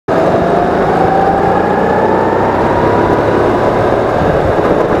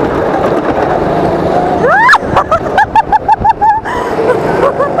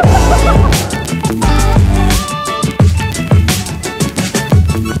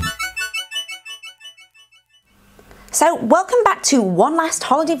So welcome back to one last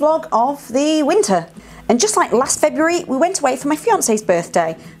holiday vlog of the winter. And just like last February, we went away for my fiance's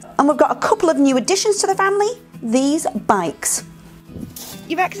birthday. And we've got a couple of new additions to the family, these bikes.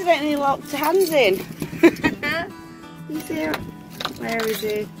 You've accidentally locked hands in. You see, where is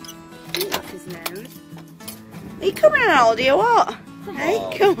he? That's his nose. Are you coming on holiday or what?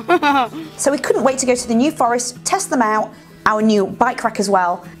 Hey, come on. So we couldn't wait to go to the New Forest, test them out, our new bike rack as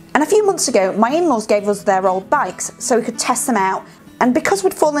well. And a few months ago, my in-laws gave us their old bikes so we could test them out. And because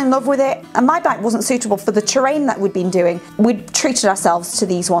we'd fallen in love with it, and my bike wasn't suitable for the terrain that we'd been doing, we'd treated ourselves to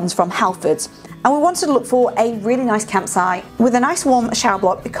these ones from Halfords. And we wanted to look for a really nice campsite with a nice warm shower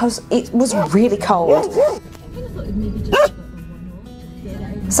block because it was really cold.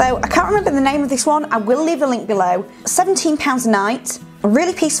 So I can't remember the name of this one, I will leave a link below. £17 a night,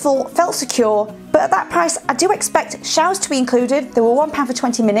 really peaceful, felt secure, but at that price I do expect showers to be included. They were £1 for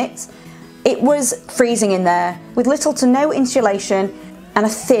 20 minutes. It was freezing in there with little to no insulation and a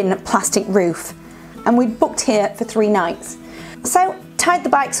thin plastic roof. And we'd booked here for 3 nights. So tied the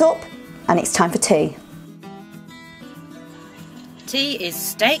bikes up and it's time for tea. Tea is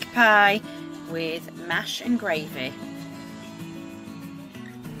steak pie with mash and gravy.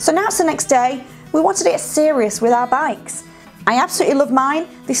 So now it's the next day, we wanted to get serious with our bikes. I absolutely love mine.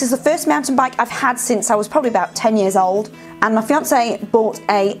 This is the first mountain bike I've had since I was probably about 10 years old. And my fiance bought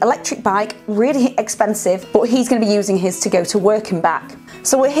an electric bike, really expensive, but he's going to be using his to go to work and back.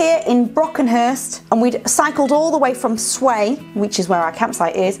 So we're here in Brockenhurst and we'd cycled all the way from Sway, which is where our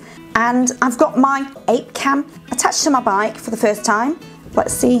campsite is. And I've got my 8 cam attached to my bike for the first time.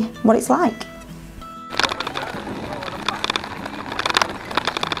 Let's see what it's like.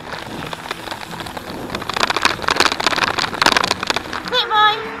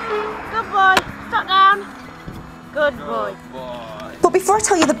 Good boy. But before I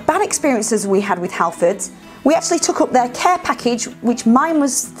tell you the bad experiences we had with Halfords, we actually took up their care package, which mine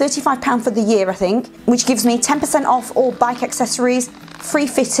was £35 for the year, I think, which gives me 10% off all bike accessories, free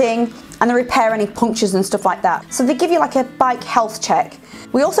fitting, and they repair any punctures and stuff like that. So they give you like a bike health check.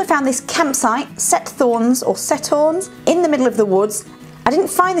 We also found this campsite, Sethorns, in the middle of the woods. I didn't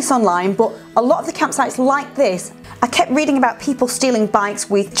find this online, but a lot of the campsites like this, I kept reading about people stealing bikes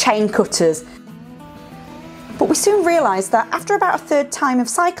with chain cutters. But we soon realised that after about a third time of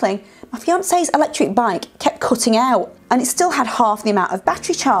cycling, my fiance's electric bike kept cutting out and it still had half the amount of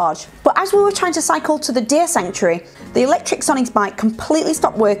battery charge. But as we were trying to cycle to the deer sanctuary, the electrics on his bike completely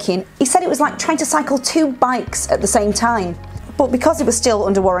stopped working. He said it was like trying to cycle 2 bikes at the same time. But because it was still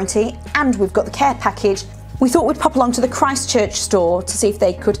under warranty and we've got the care package, we thought we'd pop along to the Christchurch store to see if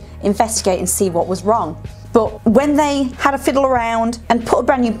they could investigate and see what was wrong. But when they had a fiddle around and put a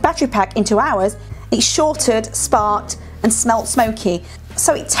brand new battery pack into ours, it shorted, sparked and smelt smoky,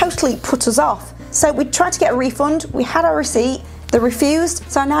 so it totally put us off. So we tried to get a refund, we had our receipt, they refused,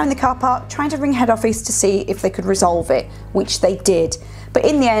 so I'm now in the car park trying to ring head office to see if they could resolve it, which they did. But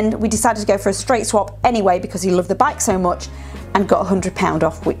in the end we decided to go for a straight swap anyway because he loved the bike so much and got £100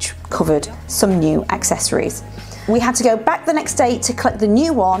 off, which covered some new accessories. We had to go back the next day to collect the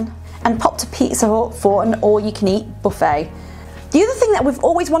new one and pop to Pizza Hut for an all-you-can-eat buffet. The other thing that we've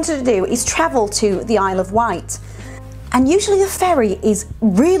always wanted to do is travel to the Isle of Wight. And usually the ferry is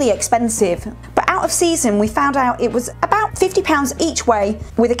really expensive, but out of season we found out it was about £50 each way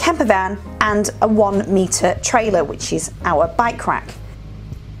with a camper van and a 1 metre trailer, which is our bike rack.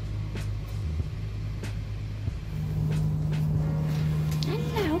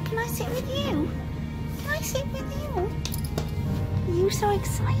 Hello, can I sit with you? Can I sit with you? Are you so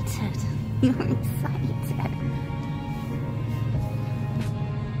excited? You're excited.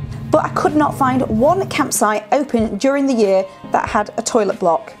 But I could not find one campsite open during the year that had a toilet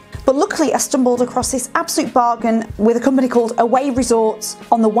block. But luckily I stumbled across this absolute bargain with a company called Away Resorts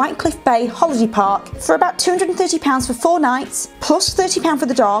on the Whitecliff Bay Holiday Park for about £230 for 4 nights, plus £30 for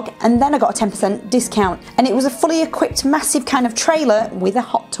the dog, and then I got a 10% discount. And it was a fully equipped massive kind of trailer with a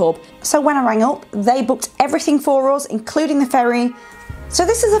hot tub. So when I rang up, they booked everything for us, including the ferry. So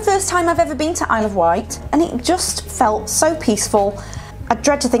this is the first time I've ever been to Isle of Wight, and it just felt so peaceful. I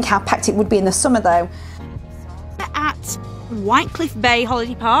dread to think how packed it would be in the summer though. At Whitecliff Bay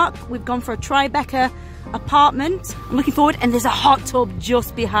Holiday Park, we've gone for a Tribeca apartment. I'm looking forward, and there's a hot tub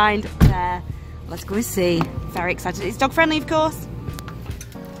just behind there. Let's go and see. Very excited. It's dog friendly, of course.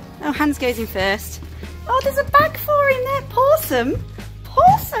 Oh, Hans goes in first. Oh, there's a bag for him there. Possum.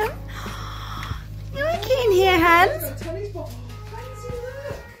 Possum. You like it in here, Hans?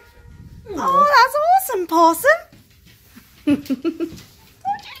 Oh, that's awesome, Possum.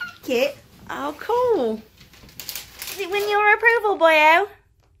 It? Oh, cool. Does it win your approval, boyo?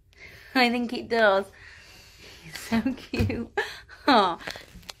 I think it does. So cute. Oh.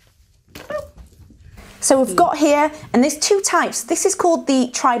 So we've got here, and there's two types. This is called the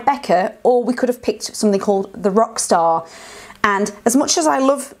Tribeca, or we could have picked something called the Rockstar. And as much as I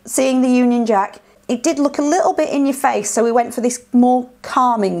love seeing the Union Jack, it did look a little bit in your face, so we went for this more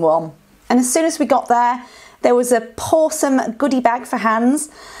calming one. And as soon as we got there, there was a Pawsome goodie bag for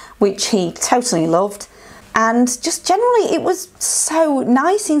Hans, which he totally loved. And just generally, it was so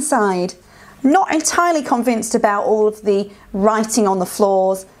nice inside. Not entirely convinced about all of the writing on the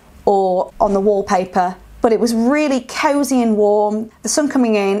floors or on the wallpaper, but it was really cozy and warm. The sun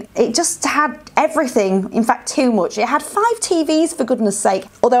coming in, it just had everything, in fact too much. It had 5 TVs for goodness sake,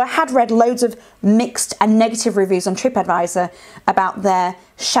 although I had read loads of mixed and negative reviews on TripAdvisor about their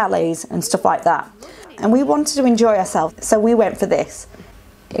chalets and stuff like that. And we wanted to enjoy ourselves, so we went for this.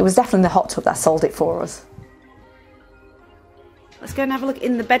 It was definitely the hot tub that sold it for us. Let's go and have a look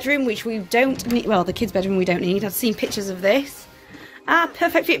in the bedroom, which we don't need. Well, the kids' bedroom we don't need. I've seen pictures of this. Ah,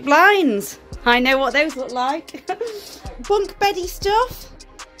 perfect fit blinds. I know what those look like. Bunk beddy stuff.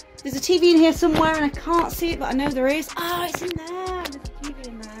 There's a TV in here somewhere and I can't see it, but I know there is. Oh, it's in there. There's a TV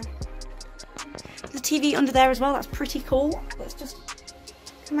in there. There's a TV under there as well. That's pretty cool. Let's just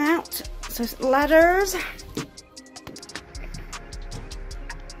come out. So it's ladders.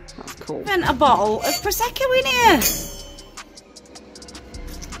 That's cool. And a bottle of Prosecco in here.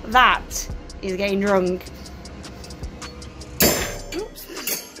 That is getting drunk.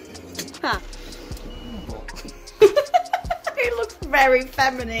 Oops. Huh. It looks very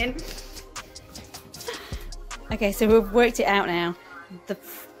feminine. Okay, so we've worked it out now. The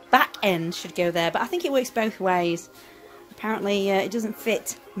back end should go there, but I think it works both ways. Apparently it doesn't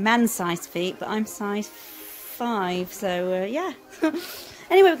fit man-sized feet, but I'm size 5, so yeah.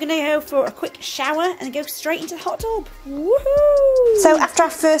 Anyway, we're going to go for a quick shower and go straight into the hot tub. Woohoo! So after our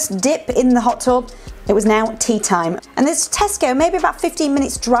first dip in the hot tub, it was now tea time. And there's Tesco, maybe about 15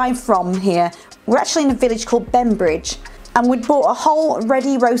 minutes drive from here. We're actually in a village called Benbridge. And we'd bought a whole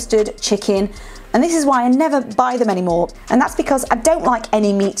ready roasted chicken. And this is why I never buy them anymore. And that's because I don't like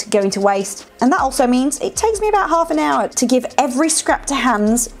any meat going to waste. And that also means it takes me about half an hour to give every scrap to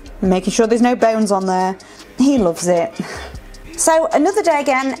Hans, making sure there's no bones on there. He loves it. So another day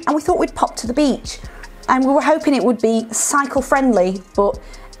again, and we thought we'd pop to the beach. And we were hoping it would be cycle friendly, but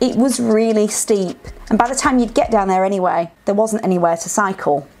it was really steep. And by the time you'd get down there anyway, there wasn't anywhere to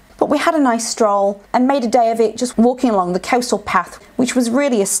cycle. But we had a nice stroll and made a day of it just walking along the coastal path, which was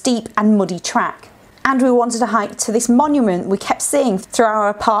really a steep and muddy track. And we wanted to hike to this monument we kept seeing through our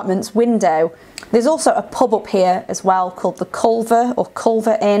apartment's window. There's also a pub up here as well called the Culver or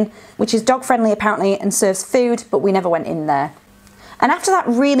Culver Inn, which is dog friendly apparently and serves food, but we never went in there. And after that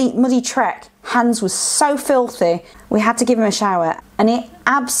really muddy trek, Hans was so filthy, we had to give him a shower, and he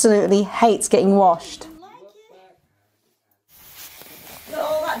absolutely hates getting washed. Look at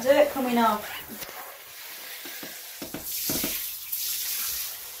all that dirt coming off.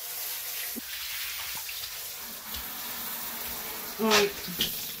 Right.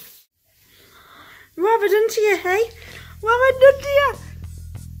 What have I done to you, hey? What have I done to you?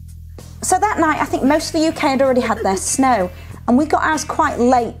 So that night, I think most of the UK had already had their snow, and we got ours quite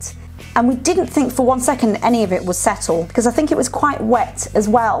late. And we didn't think for 1 second any of it would settle, because I think it was quite wet as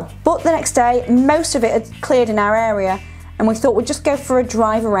well. But the next day, most of it had cleared in our area, and we thought we'd just go for a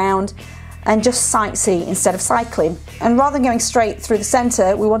drive around and just sightsee instead of cycling. And rather than going straight through the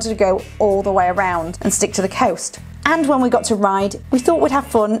centre, we wanted to go all the way around and stick to the coast. And when we got to Ryde, we thought we'd have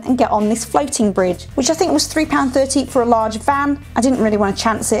fun and get on this floating bridge, which I think was £3.30 for a large van. I didn't really want to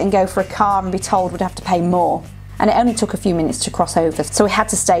chance it and go for a car and be told we'd have to pay more. And it only took a few minutes to cross over, so we had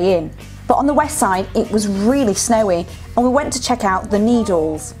to stay in. But on the west side, it was really snowy, and we went to check out the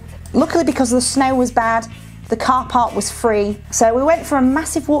Needles. Luckily, because the snow was bad, the car park was free, so we went for a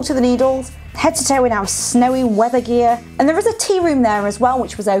massive walk to the Needles, head to toe in our snowy weather gear, and there is a tea room there as well,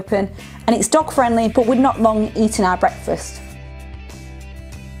 which was open, and it's dog friendly, but we'd not long eaten our breakfast.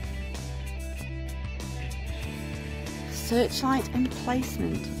 Searchlight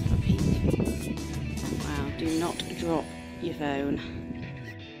emplacement. Wow, do not drop your phone.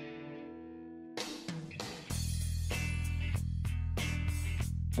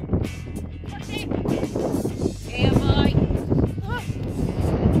 Here, boy.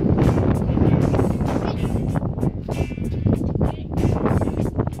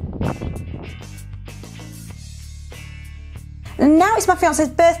 Now it's my fiance's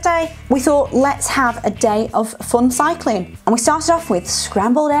birthday, we thought let's have a day of fun cycling. And we started off with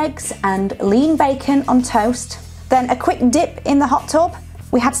scrambled eggs and lean bacon on toast. Then a quick dip in the hot tub.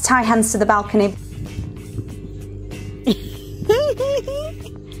 We had to tie Hans to the balcony.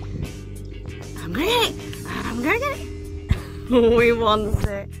 I'm I'm gonna get it. Oh, he wants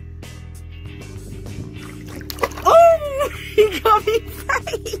it. Oh, he got me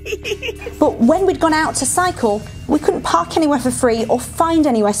face. But when we'd gone out to cycle, we couldn't park anywhere for free or find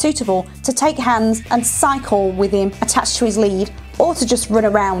anywhere suitable to take hands and cycle with him attached to his lead, or to just run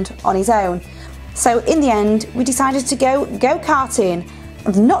around on his own. So in the end, we decided to go go-karting.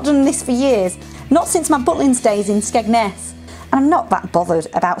 I've not done this for years, not since my Butlins days in Skegness. And I'm not that bothered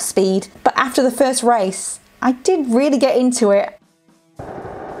about speed, but after the first race, I did really get into it.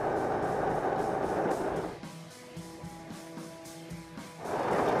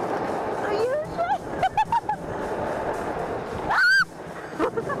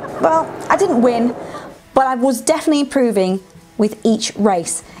 Well, I didn't win, but I was definitely improving with each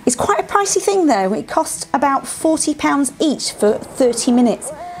race. It's quite a pricey thing though. It cost about £40 each for 30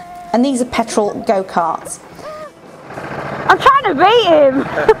 minutes. And these are petrol go-karts. I'm trying to beat him.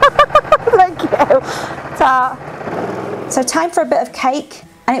 Thank you. So time for a bit of cake,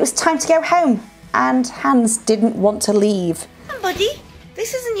 and it was time to go home. And Hans didn't want to leave. Come on, buddy.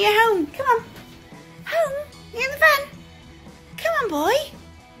 This isn't your home. Come on. Home? You're in the van. Come on, boy.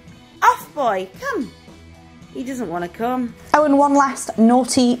 Off, boy. Come. He doesn't want to come. Oh, and one last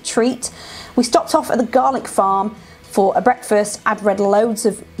naughty treat. We stopped off at the garlic farm for a breakfast. I'd read loads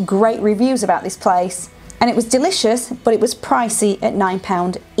of great reviews about this place, and it was delicious, but it was pricey at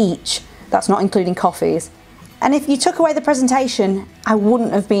 £9 each. That's not including coffees. And if you took away the presentation, I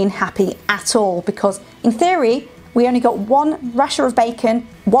wouldn't have been happy at all, because in theory, we only got one rasher of bacon,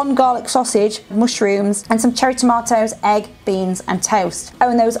 one garlic sausage, mushrooms, and some cherry tomatoes, egg, beans, and toast. Oh,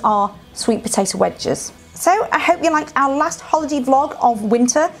 and those are sweet potato wedges. So I hope you liked our last holiday vlog of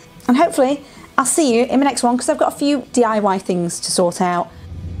winter, and hopefully I'll see you in my next one, because I've got a few DIY things to sort out.